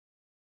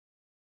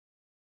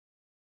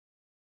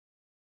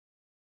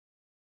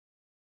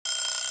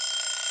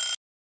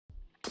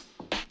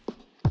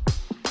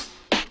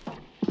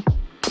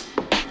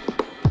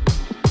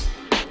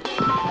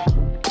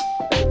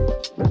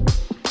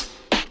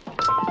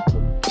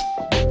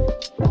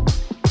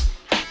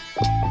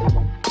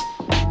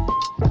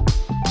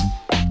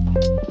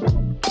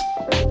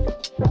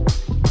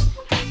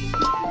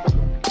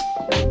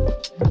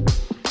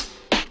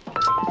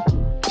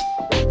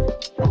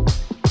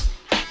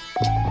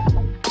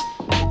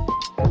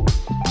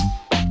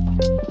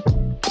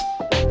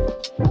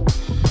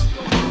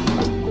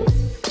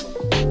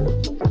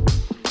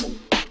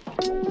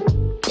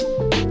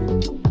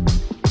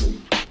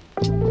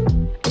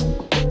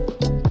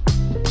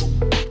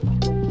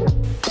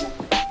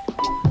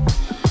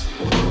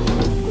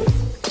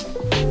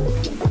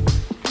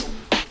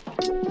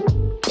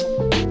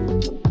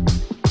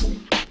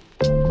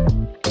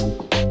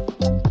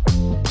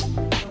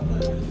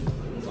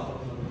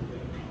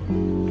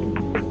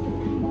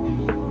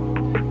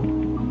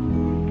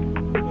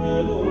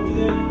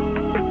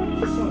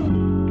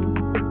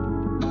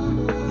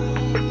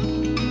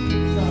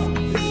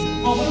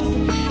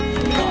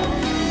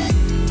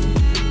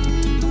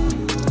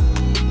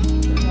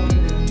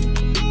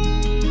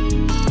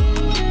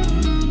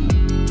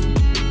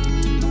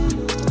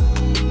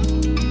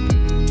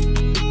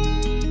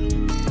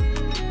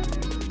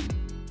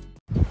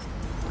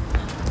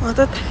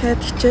одоо дахиад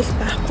хичээл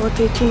байхгүй.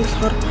 Тэгээ тийм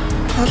болохоор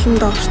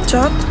хоолндоо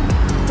орчоод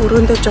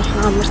өрөөндөө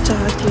жоохон амарч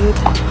байгаа. Тэгээд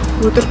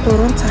өдөр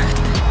 3 цагт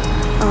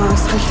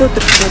соёлын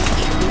өдөр гэдэг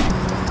хэлбэр.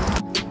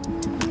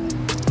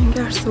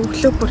 Ингээ арс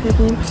өглөө бүр яг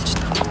юм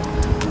болчихдог.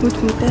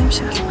 Нүд аим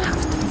шиг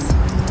хавтсан.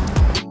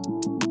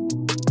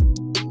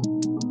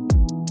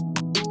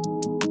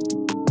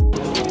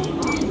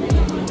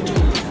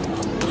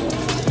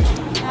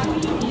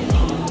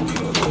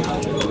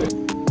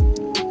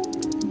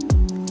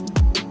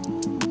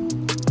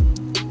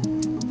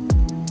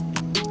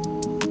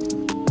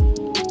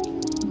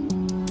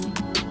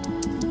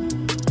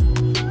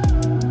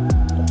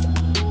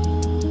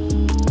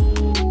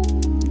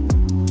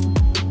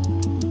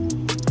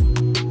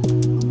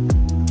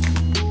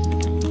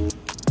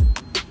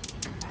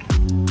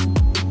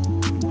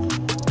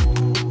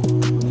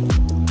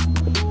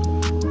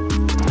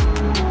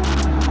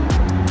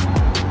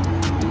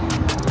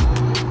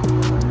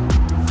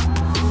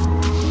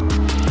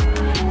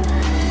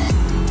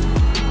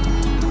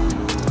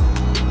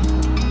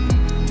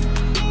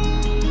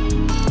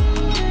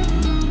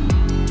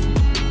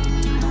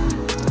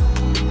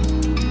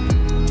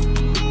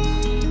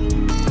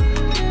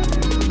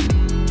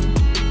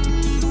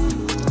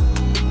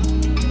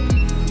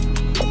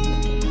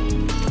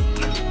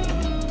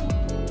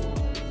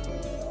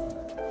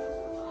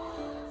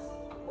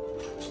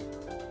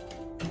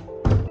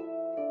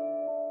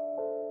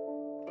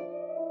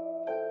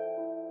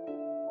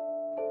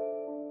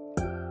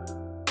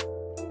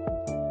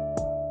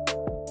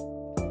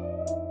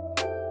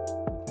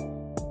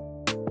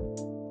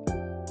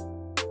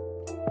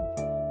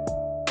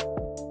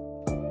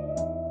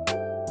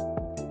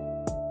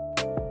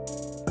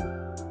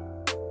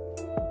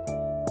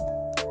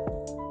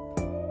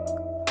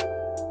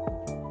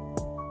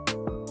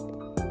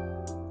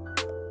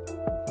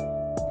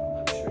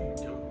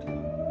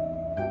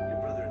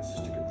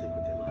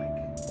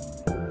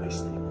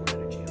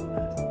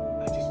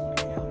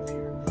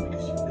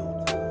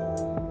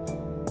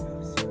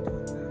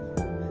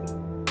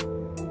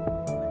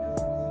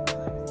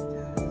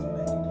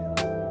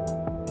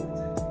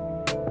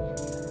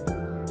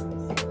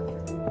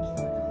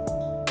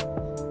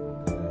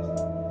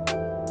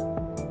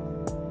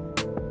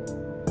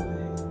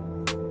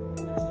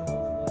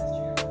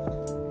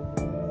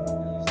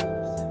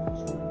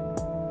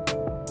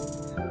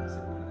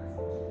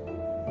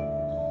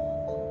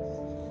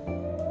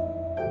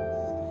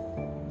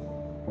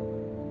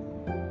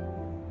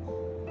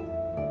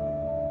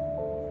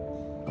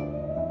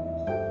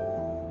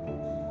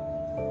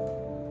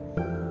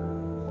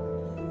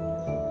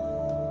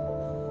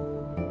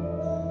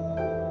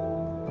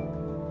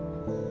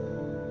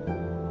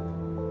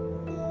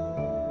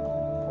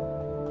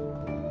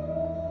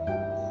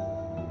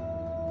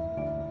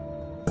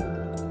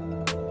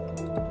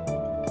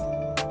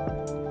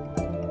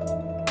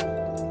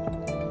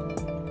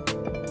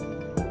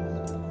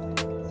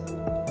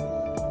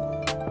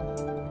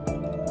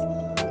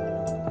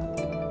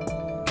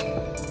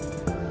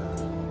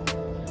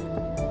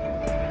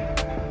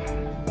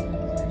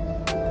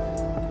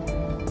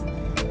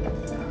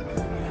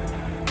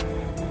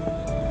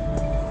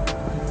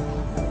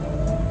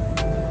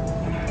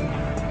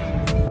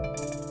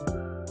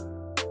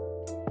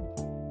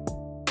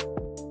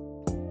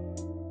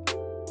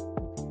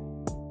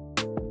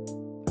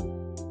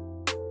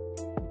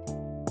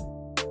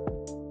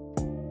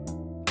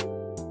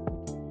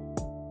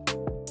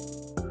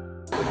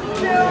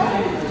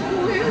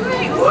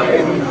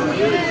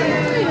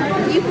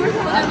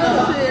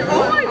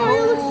 Oh my god,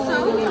 you look so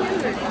cute.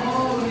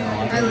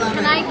 I love it.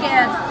 Can I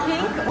get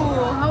pink?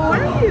 Oh, how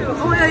are you? Oh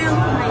my god, you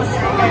look nice.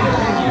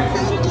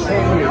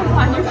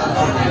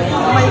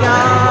 Oh my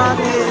god.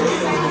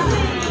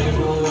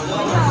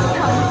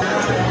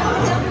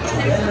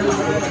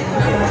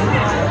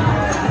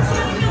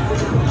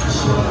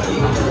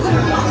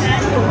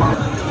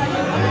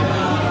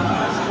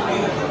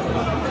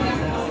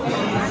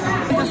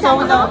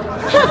 Soda.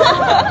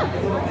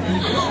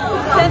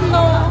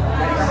 Senno.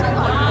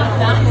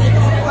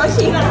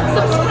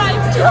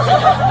 Subscribe to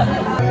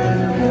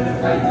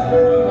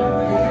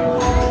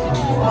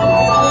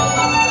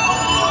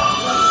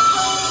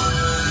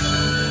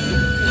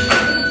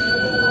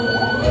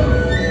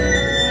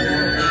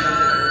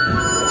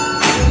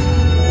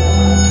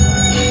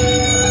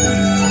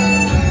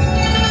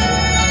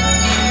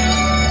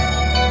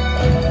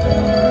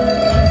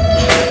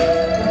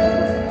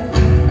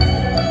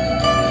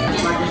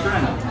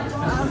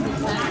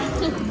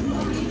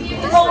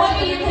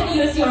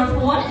use your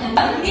phone and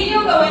the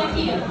video going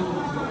here.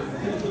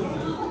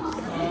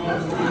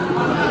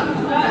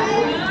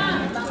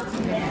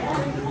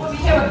 We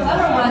have a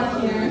clever one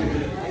here.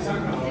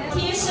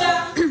 Tisha,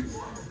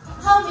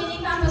 how many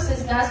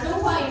campuses does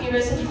Donghua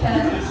University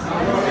have?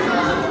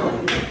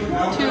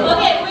 2.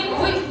 Okay,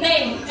 quick,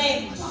 name.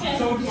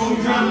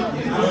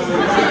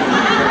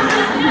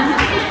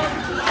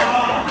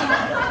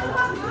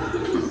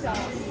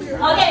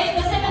 Okay,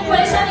 the second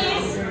question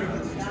is,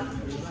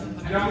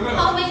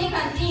 how many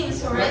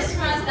canteens or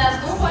restaurants does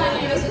Donghua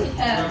University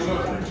have? 4.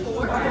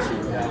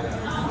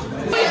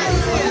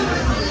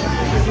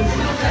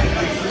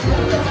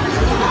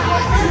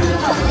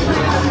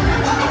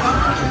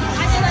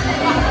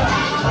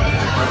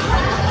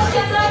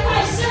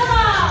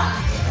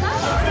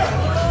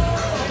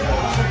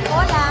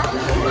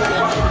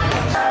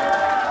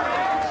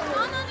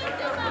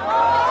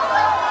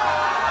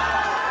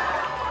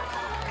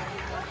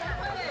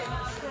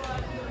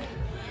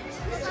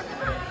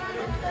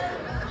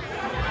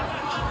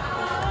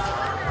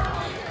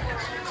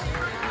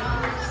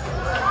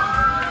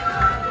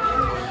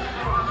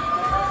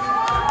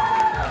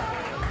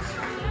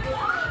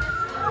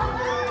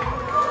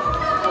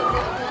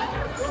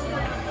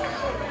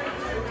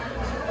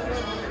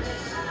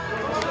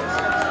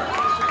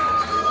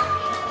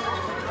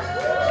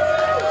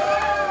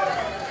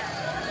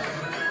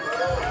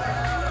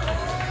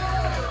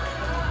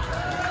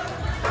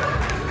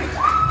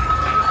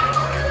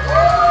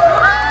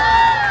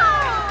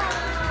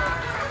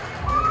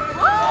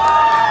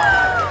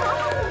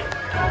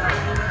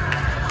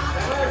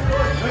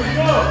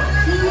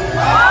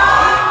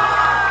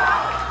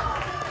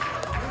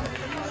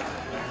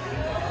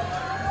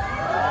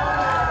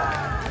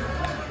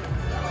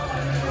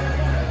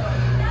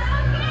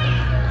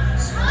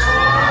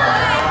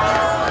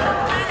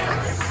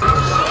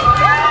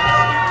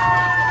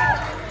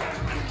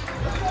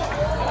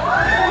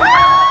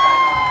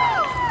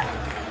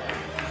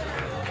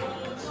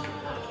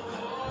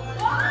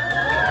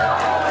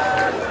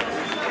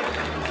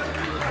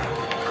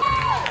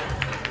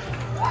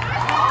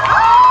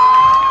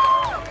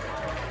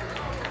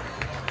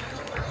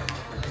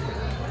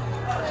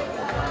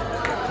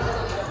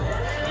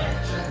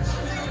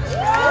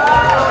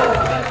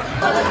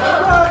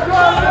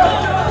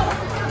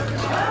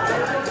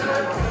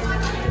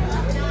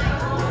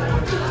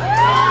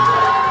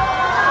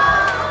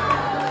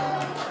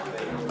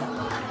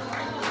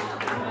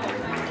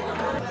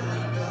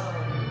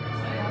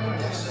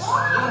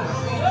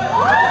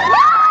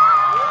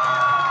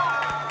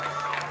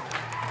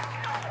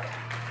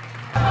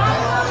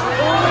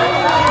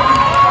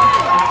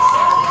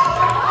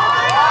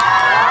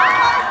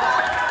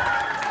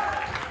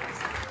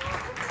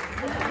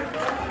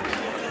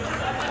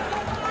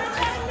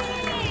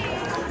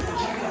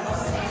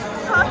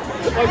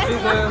 And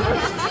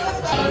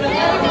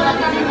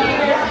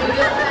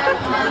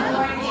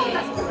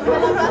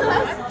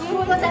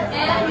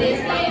this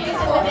game is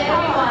with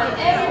everyone.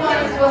 Everyone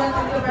is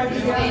welcome to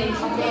participate.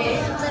 Okay.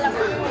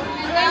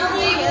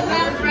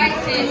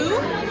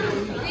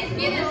 Please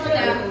give it to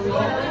them.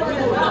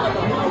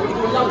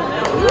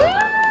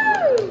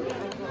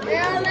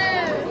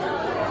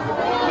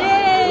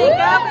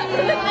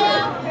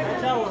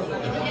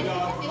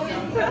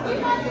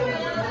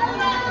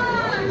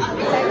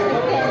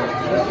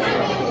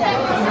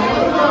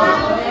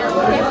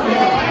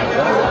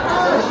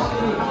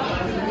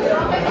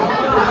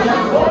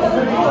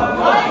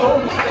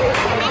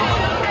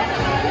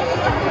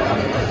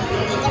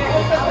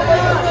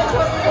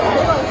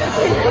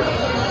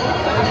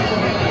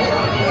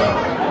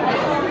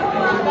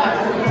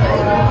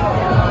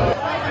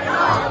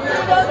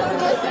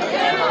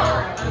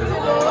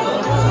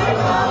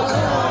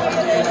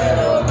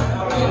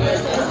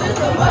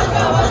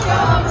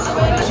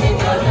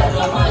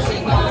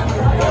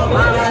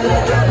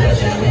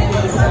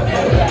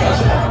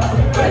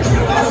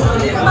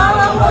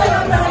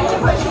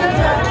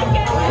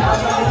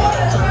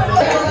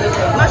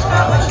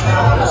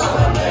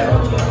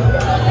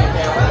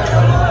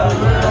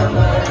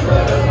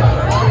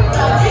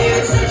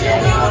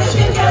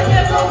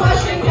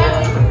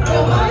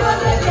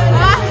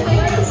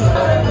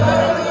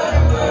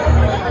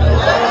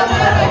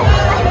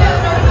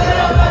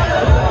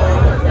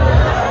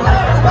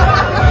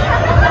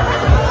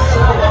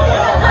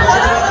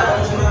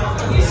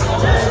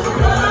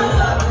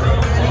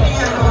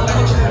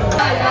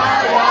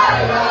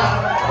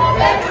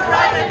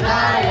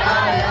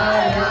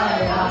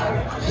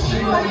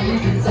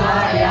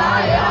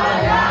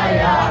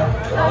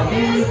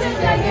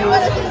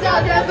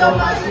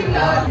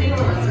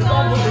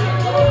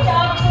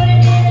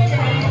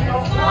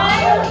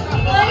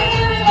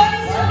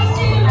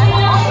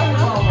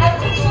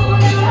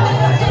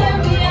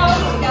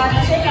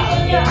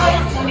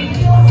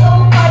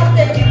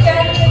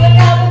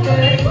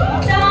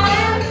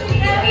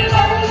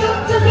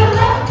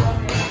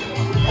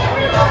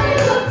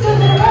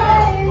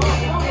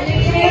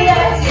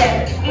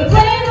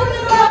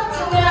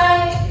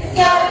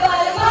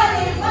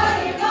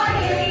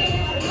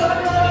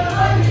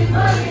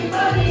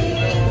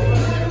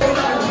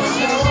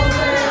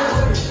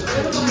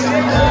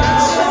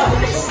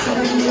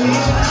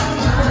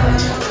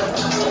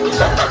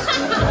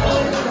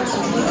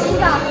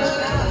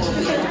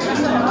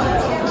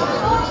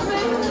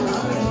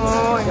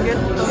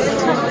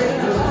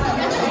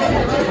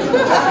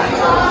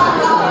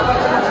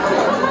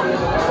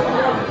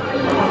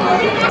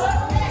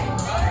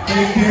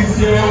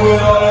 Yeah, with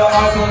all the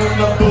eyes on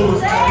the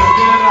booth. Get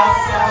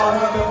outside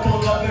when they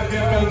pull up, they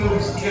get me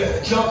loose.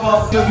 Yeah, jump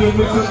off to the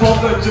mixes, pop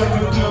that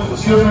jumping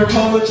dudes. You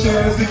recall a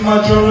chance, think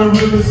my journal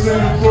really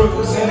saying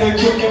fruit. And they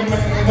cooking me,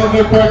 and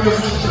they practice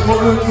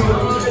pulling to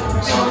the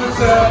children's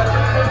side.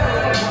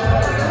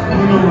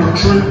 When the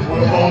retreat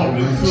went home,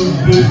 it's too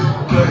deep.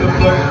 Got the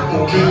black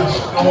for bitch,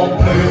 all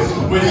players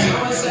to win.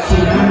 So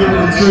when the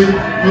retreat,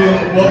 we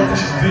don't walk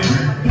too deep.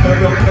 Got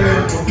the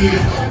players for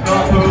bitch,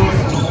 not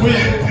players to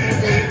win.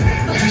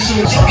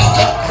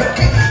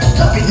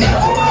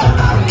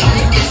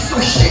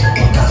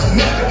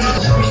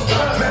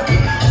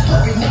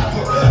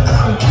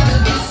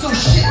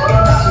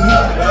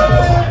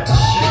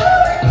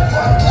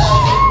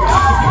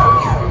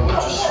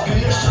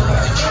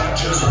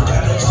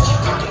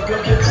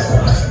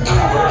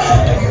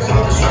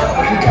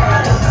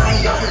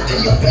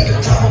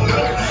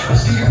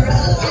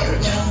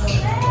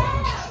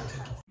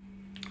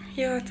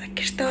 Яа, за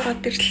гэртээ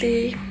ороод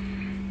ирлээ.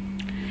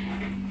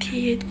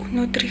 Тэгээд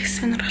өнөөдөр их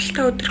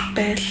сонирхолтой өдөр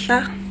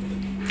байлаа.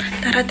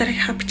 Дараа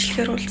дараагийн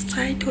бичлэгээр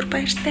уулзцгаая. Түр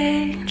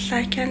баяртай.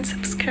 Like and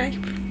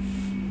subscribe.